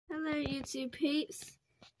Hello YouTube peeps.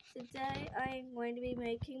 Today I am going to be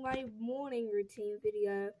making my morning routine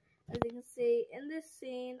video. As you can see in this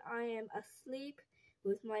scene, I am asleep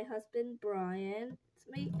with my husband Brian. It's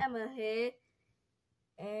me, Emma, here.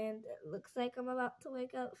 And it looks like I'm about to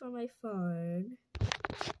wake up from my phone.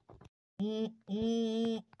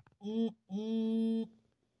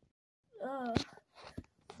 Oh,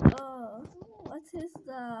 what is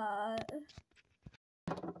that?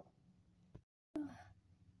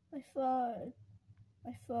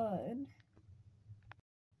 My phone.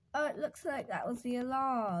 Oh, it looks like that was the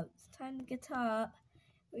alarm. It's time to get up.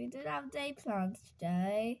 We did have day plans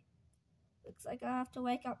today. Looks like I have to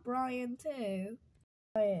wake up Brian too.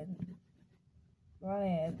 Brian,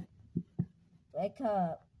 wake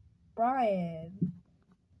up. Brian.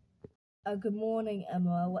 Oh, good morning,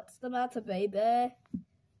 Emma. What's the matter, baby?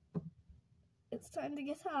 It's time to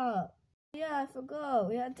get up. Yeah, I forgot.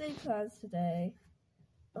 We had day plans today.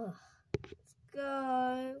 Ugh. Let's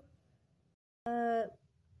go.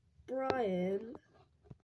 Brian.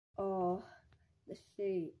 Oh, the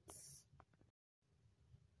sheets.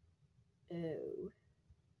 Ew.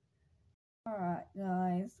 Alright,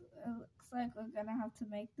 guys. It looks like we're gonna have to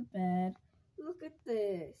make the bed. Look at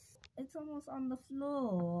this. It's almost on the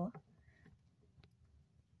floor.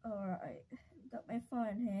 Alright. Got my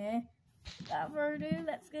phone here. Without further ado,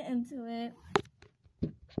 let's get into it.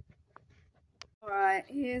 Alright,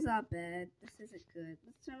 here's our bed. This isn't good.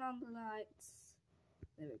 Let's turn on the lights.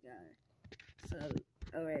 There we go. So,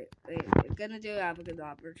 oh wait, we're gonna do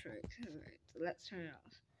abracadabra trick. Alright, so let's turn it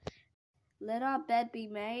off. Let our bed be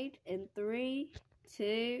made in 3,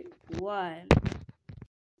 2, 1.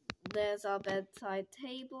 There's our bedside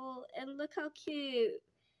table, and look how cute.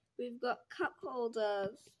 We've got cup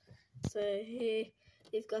holders. So here,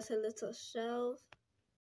 we've got a little shelf.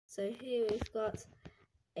 So here we've got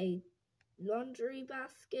a laundry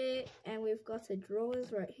basket, and we've got a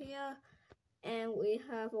drawers right here. And we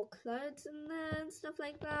have all clothes in there and stuff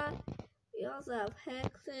like that. We also have hair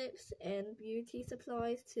clips and beauty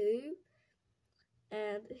supplies too.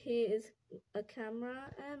 And here is a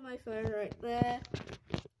camera and my phone right there.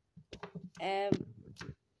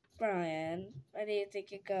 Brian, where do you think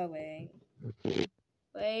you're going?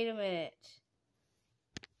 Wait a minute.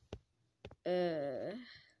 I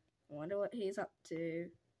wonder what he's up to.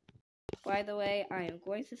 By the way, I am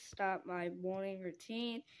going to start my morning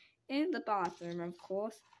routine in the bathroom, of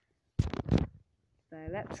course. So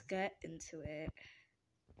let's get into it.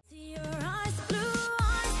 See your eyes, blue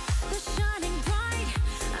eyes, they're shining bright.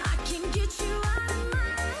 I can get you out of my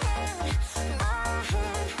head.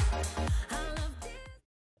 I love this.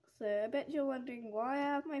 So I bet you're wondering why I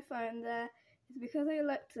have my phone there. It's because I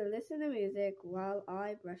like to listen to music while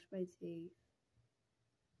I brush my teeth.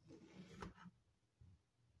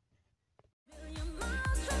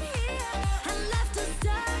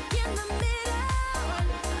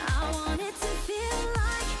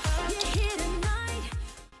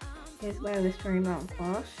 Here's my Listerine Mountain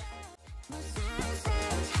Flush.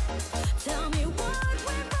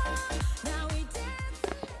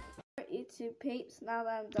 YouTube peeps, now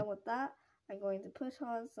that I'm done with that, I'm going to put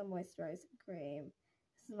on some moisturizing cream.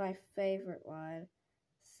 This is my favorite one,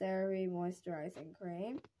 CeraVe Moisturizing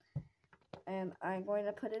Cream. And I'm going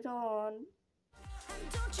to put it on.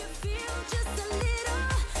 And don't you feel just a little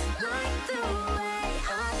like the way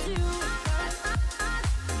I do?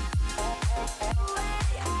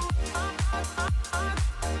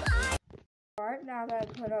 Alright, now that I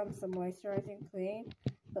put on some moisturizing cream,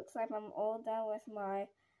 looks like I'm all done with my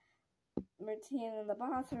routine in the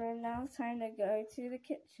bathroom. Now it's time to go to the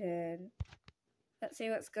kitchen. Let's see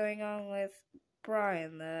what's going on with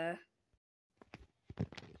Brian there.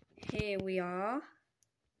 Here we are.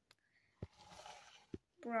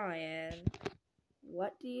 Brian,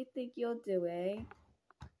 what do you think you're doing?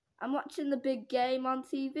 I'm watching the big game on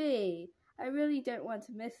TV. I really don't want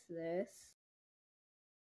to miss this.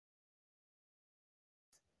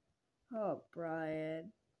 Oh,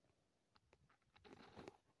 Brian.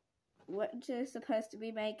 Weren't you supposed to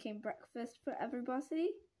be making breakfast for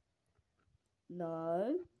everybody?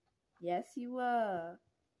 No. Yes, you were.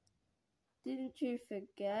 Didn't you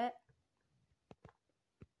forget?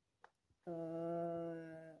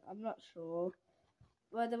 I'm not sure.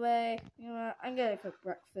 By the way, you know what? I'm gonna cook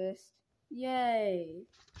breakfast. Yay!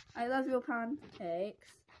 I love your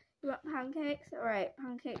pancakes. You want pancakes? Alright,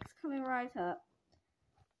 pancakes coming right up.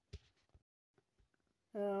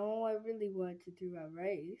 Oh, I really want to do a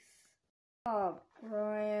race. Oh,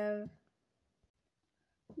 Brian.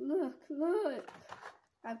 Look.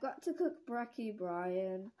 I've got to cook brekkie,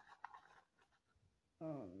 Brian.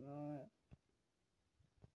 Oh, no.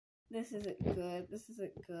 This isn't good. This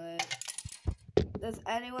isn't good. Does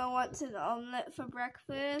anyone want an omelette for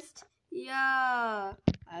breakfast? Yeah,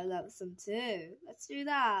 I love some too. Let's do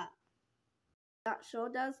that. That sure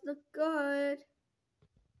does look good.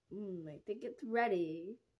 I think it's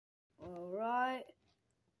ready. Alright,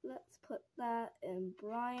 let's put that in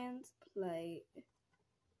Brian's plate.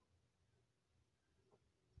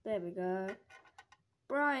 There we go.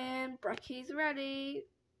 Brian, brekie's ready.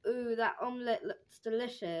 Ooh, that omelette looks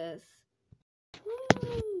delicious.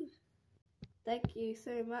 Woo! Thank you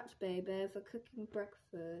so much, baby, for cooking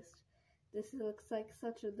breakfast. This looks like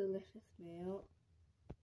such a delicious meal.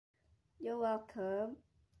 You're welcome.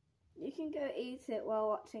 You can go eat it while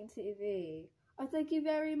watching TV. Oh, thank you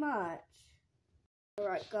very much.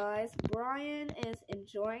 Alright guys, Brian is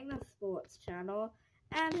enjoying the sports channel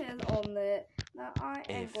and his omelette. Now I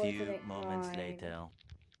am going to make mine. A few moments later.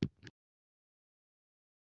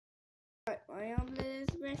 Right, my omelette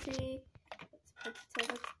is ready. Let's put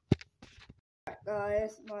it over. Alright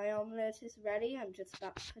guys, my omelette is ready. I'm just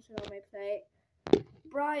about to put it on my plate.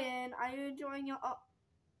 Brian, are you enjoying your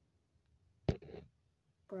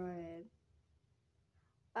Brian.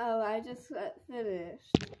 Oh, I just got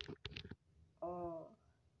finished. Oh.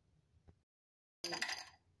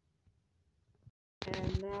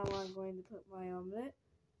 And now I'm going to put my omelette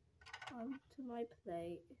onto my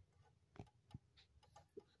plate.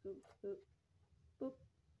 Scoop, scoop, boop.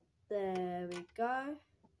 There we go.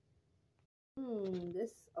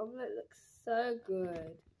 This omelette looks so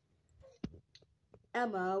good.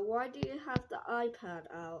 Emma, why do you have the iPad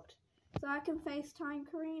out? So I can FaceTime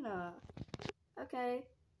Karina. Okay.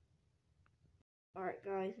 Alright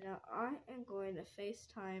guys, now I am going to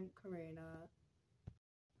FaceTime Karina.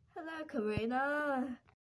 Hello Karina.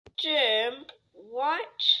 Jim,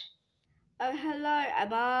 what? Oh, hello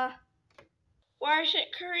Emma. Why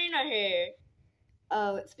isn't Karina here?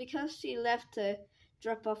 Oh, it's because she left to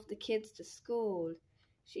drop off the kids to school.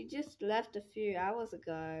 She just left a few hours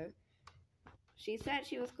ago. She said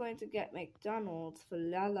she was going to get McDonald's for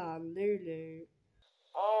Lala and Lulu.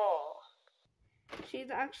 Oh. She's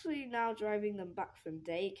actually now driving them back from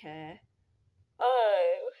daycare.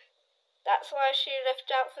 Oh. That's why she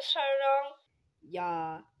left out for so long?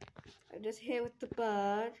 Yeah. I'm just here with the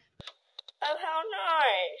bird. Oh, how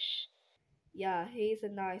nice. Yeah, he's a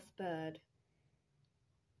nice bird.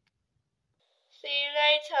 See you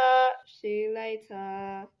later. See you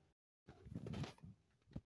later.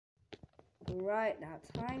 Right, now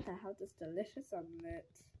time to have this delicious omelette.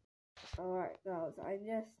 Alright guys, I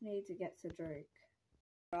just need to get to drink.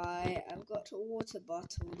 Right, I've got a water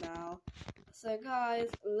bottle now. So guys,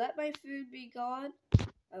 let my food be gone.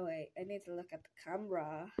 Oh wait, I need to look at the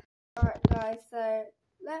camera. Alright guys, so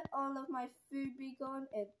let all of my food be gone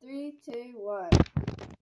in 3, 2, 1.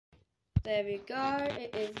 There we go,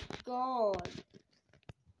 it is gone.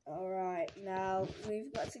 Alright, now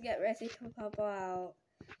we've got to get ready to pop out.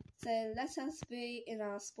 So let us be in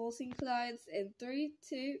our sporting clothes in 3,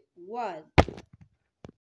 2, 1.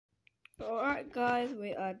 Alright guys,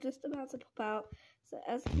 we are just about to pop out. So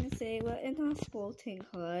as you can see, we're in our sporting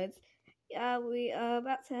clothes. Yeah, we are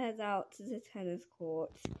about to head out to the tennis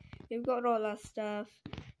courts. We've got all our stuff.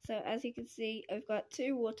 So as you can see, I've got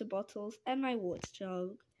 2 water bottles and my water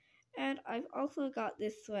jug. And I've also got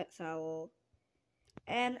this sweat towel.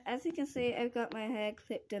 And as you can see, I've got my hair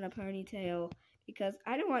clipped in a ponytail because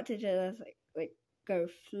I don't want to just like go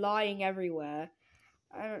flying everywhere.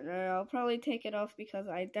 I don't know, I'll probably take it off because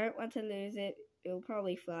I don't want to lose it. It'll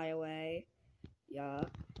probably fly away. Yeah.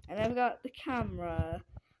 And I've got the camera,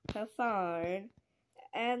 her phone,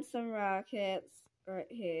 and some rackets right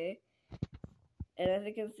here. And as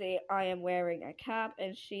you can see, I am wearing a cap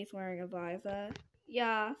and she's wearing a visor.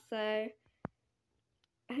 Yeah, so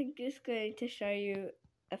I'm just going to show you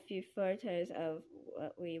a few photos of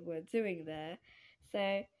what we were doing there.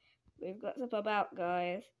 So we've got to pop out,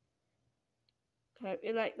 guys. Hope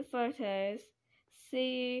you like the photos.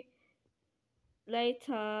 See you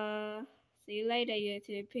later. See you later,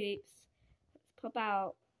 YouTube peeps. Let's pop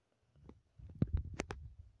out.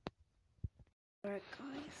 Alright,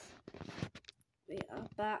 guys. We are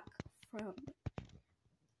back from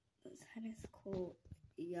the tennis court.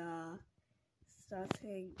 Yeah.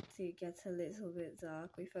 Starting to get a little bit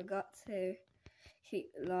dark. We forgot to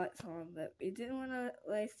keep the lights on, but we didn't want to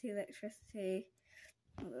waste the electricity.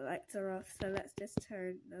 The lights are off, so let's just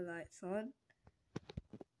turn the lights on.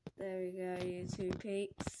 There we go, YouTube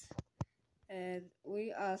peeps. And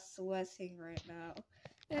we are sweating right now.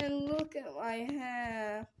 And look at my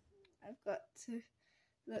hair. I've got to.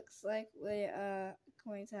 Looks like we are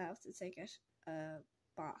going to have to take a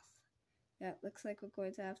bath. Yeah, looks like we're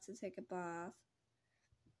going to have to take a bath.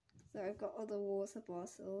 So I've got all the water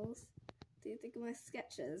bottles. Do you think of my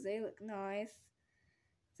sketches? They look nice.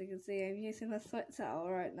 As you can see, I'm using my sweat towel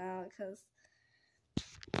right now because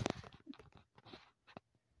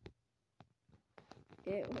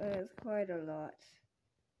it was quite a lot.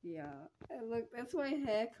 Yeah. And look, that's my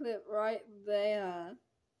hair clip right there.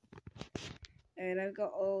 And I've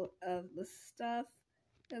got all of the stuff.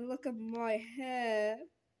 And look at my hair.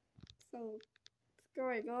 So it's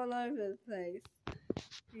going all over the place.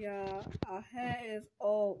 Yeah, our hair is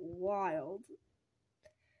all wild.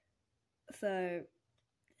 So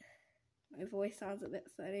my voice sounds a bit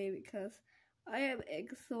funny because I am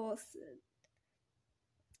exhausted.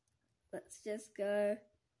 Let's just go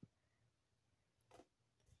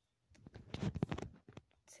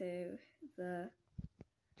to the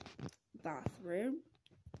bathroom.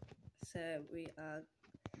 So we are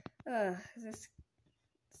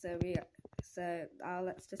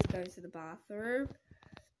let's just go to the bathroom.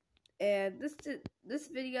 And this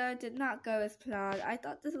video did not go as planned. I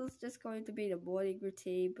thought this was just going to be the morning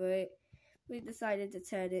routine, but we decided to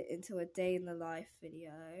turn it into a day in the life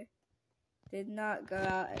video. Did not go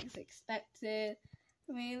out as expected.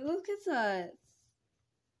 I mean, look at us.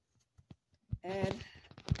 And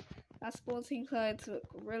our sporting clothes look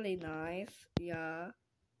really nice. Yeah.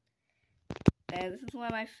 And this is one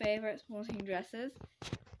of my favorite sporting dresses.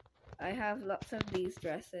 I have lots of these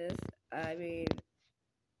dresses. I mean,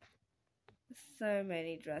 so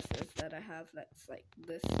many dresses that I have that's like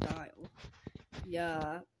this style.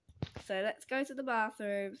 Yeah. So let's go to the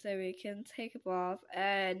bathroom so we can take a bath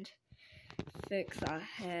and fix our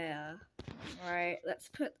hair. Alright, let's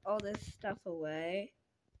put all this stuff away.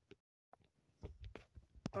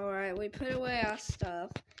 Alright, we put away our stuff.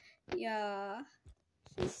 Yeah.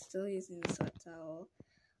 She's still using the sweat towel.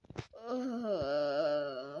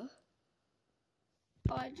 Ugh.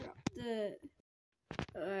 Oh, I dropped it.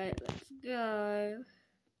 Alright, let's go.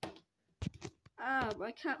 Ah,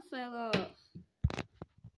 my cap fell off.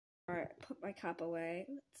 Alright, put my cap away.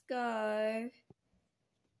 Let's go.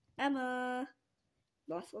 Emma.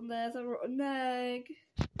 Last one there's a rotten egg.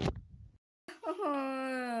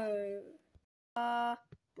 Oh.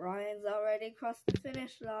 Brian's already crossed the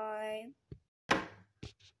finish line.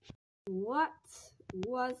 What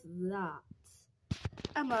was that?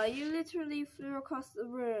 Emma, you literally flew across the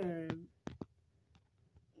room.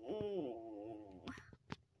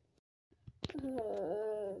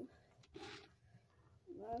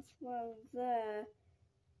 Last one there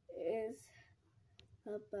is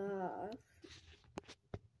a bath.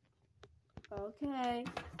 Okay.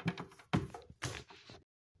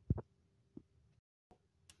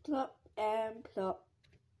 Plop and plop.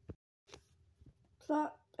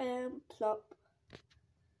 Plop and plop.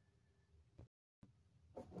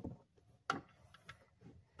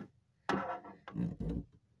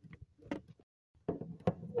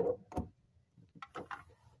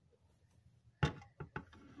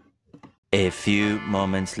 A few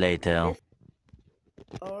moments later.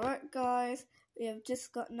 Alright guys, we have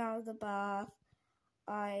just gotten out of the bath.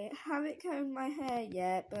 I haven't combed my hair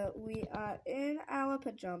yet, but we are in our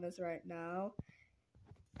pajamas right now.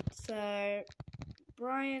 So,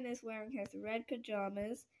 Brian is wearing his red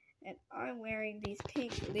pajamas, and I'm wearing these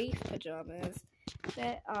pink leaf pajamas.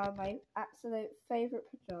 They are my absolute favorite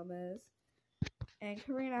pajamas. And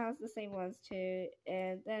Karina has the same ones too,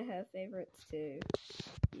 and they're her favorites too.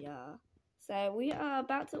 Yeah. So we are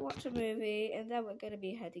about to watch a movie, and then we're going to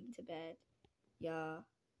be heading to bed. Yeah.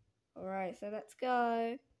 Alright, so let's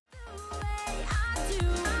go.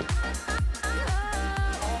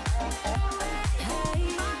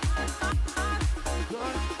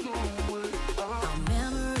 Our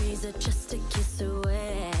memories are just a kiss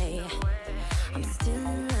away. I'm still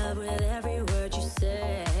in love with every word you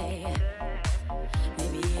say.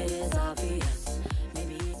 Maybe it is obvious,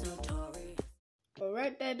 maybe it's notorious.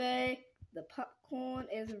 Alright, baby. The popcorn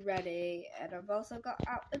is ready, and I've also got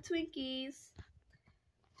out the Twinkies.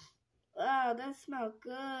 Wow, that smells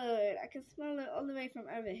good. I can smell it all the way from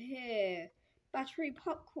over here. Battery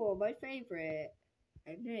popcorn, my favorite.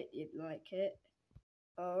 I knew you'd like it.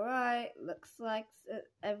 Alright, looks like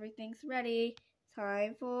everything's ready.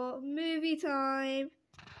 Time for movie time.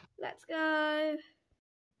 Let's go.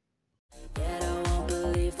 Yet I won't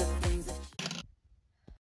believe the things that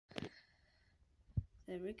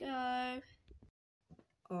There we go.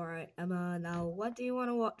 Alright, Emma, now what do you want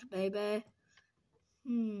to watch, baby?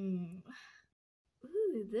 Ooh,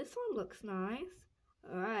 this one looks nice.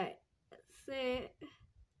 Alright, let's see.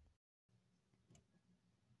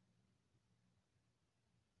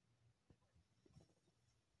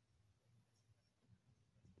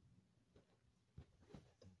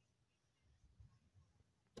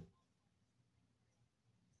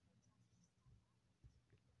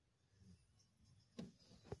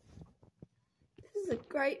 a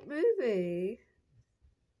great movie.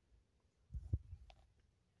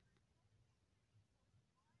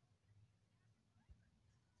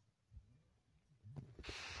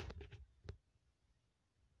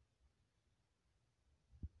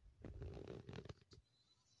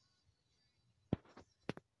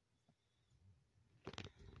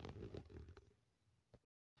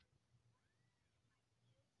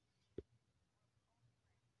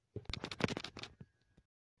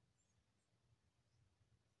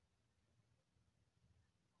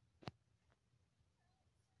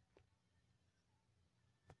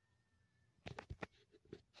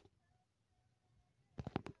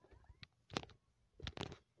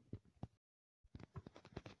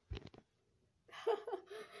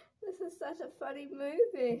 This is such a funny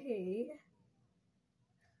movie.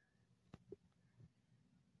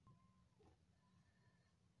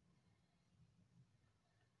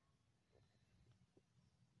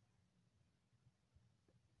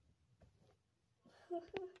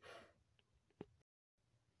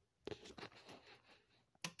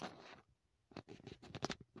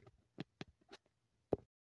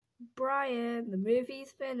 Brian, the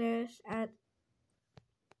movie's finished and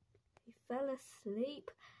he fell asleep.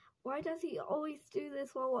 Why does he always do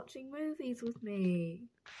this while watching movies with me?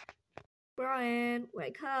 Brian,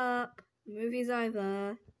 wake up. The movie's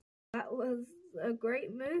over. That was a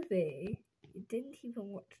great movie. You didn't even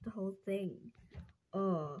watch the whole thing.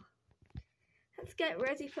 Oh. Let's get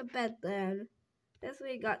ready for bed then. Guess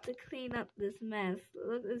we got to clean up this mess.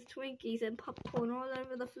 Look, there's Twinkies and popcorn all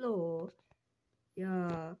over the floor.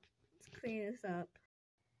 Yeah. Let's clean this up.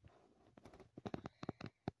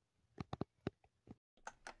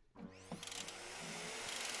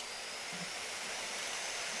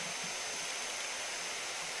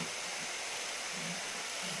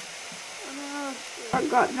 I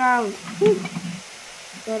got drowned.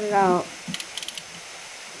 Got it out.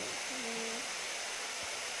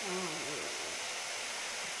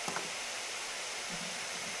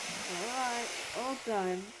 Alright, all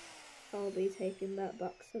done. I'll be taking that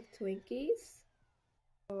box of Twinkies.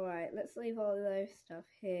 Alright, let's leave all those stuff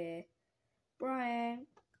here. Brian,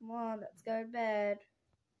 come on, let's go to bed.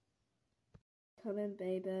 Come in,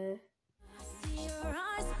 baby. See your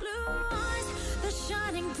eyes, blue eyes, they're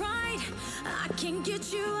shining bright. I can't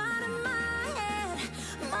get you out of my head,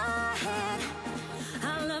 my head.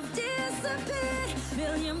 Our love disappeared,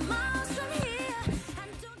 million miles from here.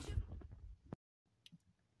 And don't you...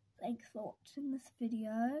 Thanks for watching this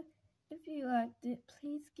video. If you liked it,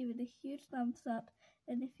 please give it a huge thumbs up.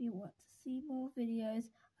 And if you want to see more videos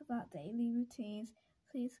about daily routines,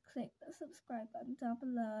 please click the subscribe button down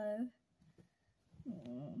below.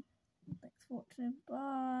 Thanks for watching.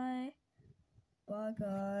 Bye. Bye,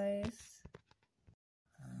 guys.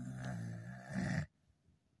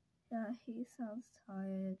 Yeah, he sounds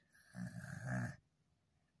tired.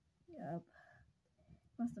 Yep.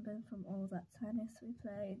 Must have been from all that tennis we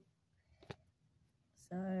played.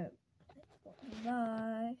 So, thanks for watching.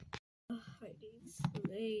 Bye. I need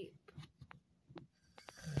sleep.